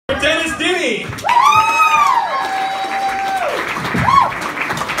diny!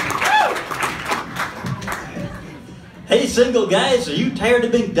 Hey, single guys, are you tired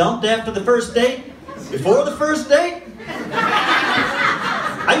of being dumped after the first date? Before the first date?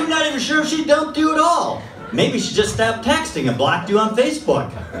 I'm not even sure if she dumped you at all. Maybe she just stopped texting and blocked you on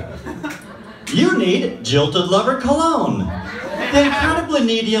Facebook. You need Jilted Lover Cologne, the incredibly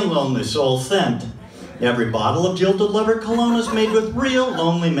needy and lonely soul scent. Every bottle of Jilted Lover Cologne is made with real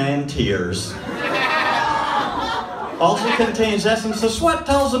lonely man tears. Also contains essence of sweat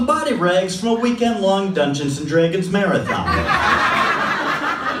towels and body rags from a weekend-long Dungeons & Dragons marathon.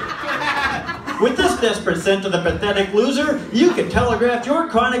 With this desperate scent of the pathetic loser, you can telegraph your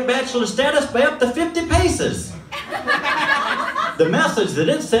chronic bachelor status by up to 50 paces. The message that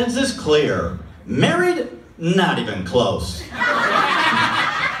it sends is clear. Married? Not even close.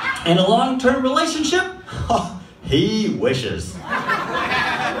 In a long-term relationship? Oh, he wishes.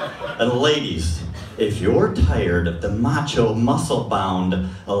 And ladies, if you're tired of the macho, muscle-bound,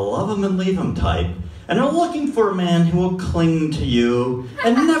 love him and leave him type, and are looking for a man who will cling to you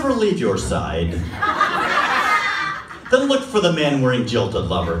and never leave your side, then look for the man wearing Jilted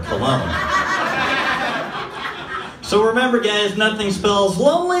Lover Cologne. So remember, guys, nothing spells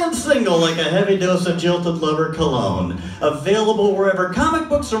lonely and single like a heavy dose of Jilted Lover Cologne. Available wherever comic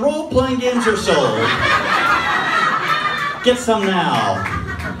books and role-playing games are sold. Get some now.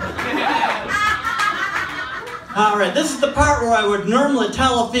 Alright, this is the part where I would normally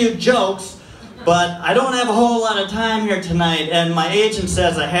tell a few jokes, but I don't have a whole lot of time here tonight, and my agent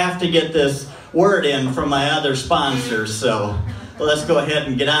says I have to get this word in from my other sponsors, so let's go ahead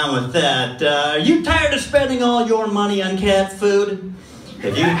and get on with that. Are you tired of spending all your money on cat food?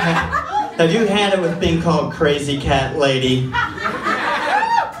 Have you had it with being called Crazy Cat Lady?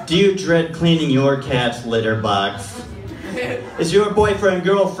 Do you dread cleaning your cat's litter box? Is your boyfriend,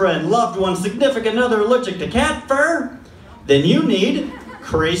 girlfriend, loved one, significant other allergic to cat fur? Then you need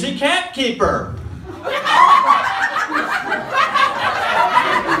Crazy Cat Keeper.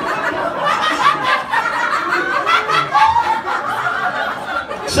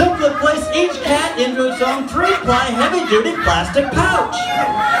 Simply place each cat into its own 3-ply heavy-duty plastic pouch.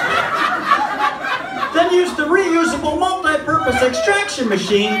 Then use the reusable multi-purpose extraction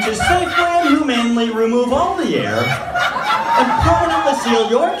machine to safely and humanely remove all the air and permanently seal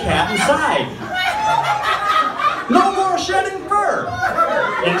your cat inside. No more shedding fur.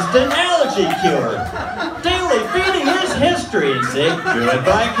 Instant allergy cure. Daily feeding is history and say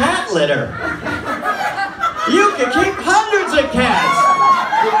goodbye cat litter. You can keep hundreds of cats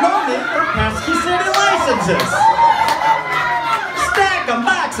with no need for pesky city licenses. Stack them,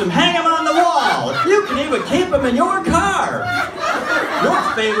 box them, hang them on the wall. You can even keep them in your car. Your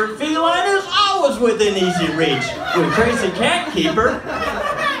favorite feline is always within easy reach with Crazy Cat Keeper.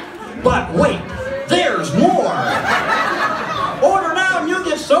 But wait, there's more. Order now and you'll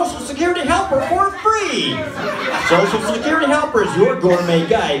get Social Security Helper for free. Social Security Helper is your gourmet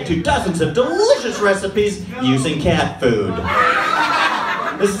guide to dozens of delicious recipes using cat food.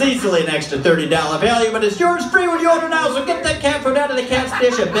 This is easily an extra $30 value, but it's yours free when you order now, so get that cat food out of the cat's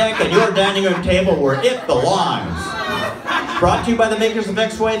dish and back at your dining room table where it belongs. Brought to you by the makers of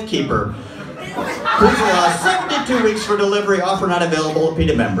Ex-Wife Keeper. Please allow 72 weeks for delivery. Offer not available to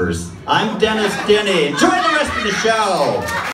PETA members. I'm Dennis Denny. Enjoy the rest of the show.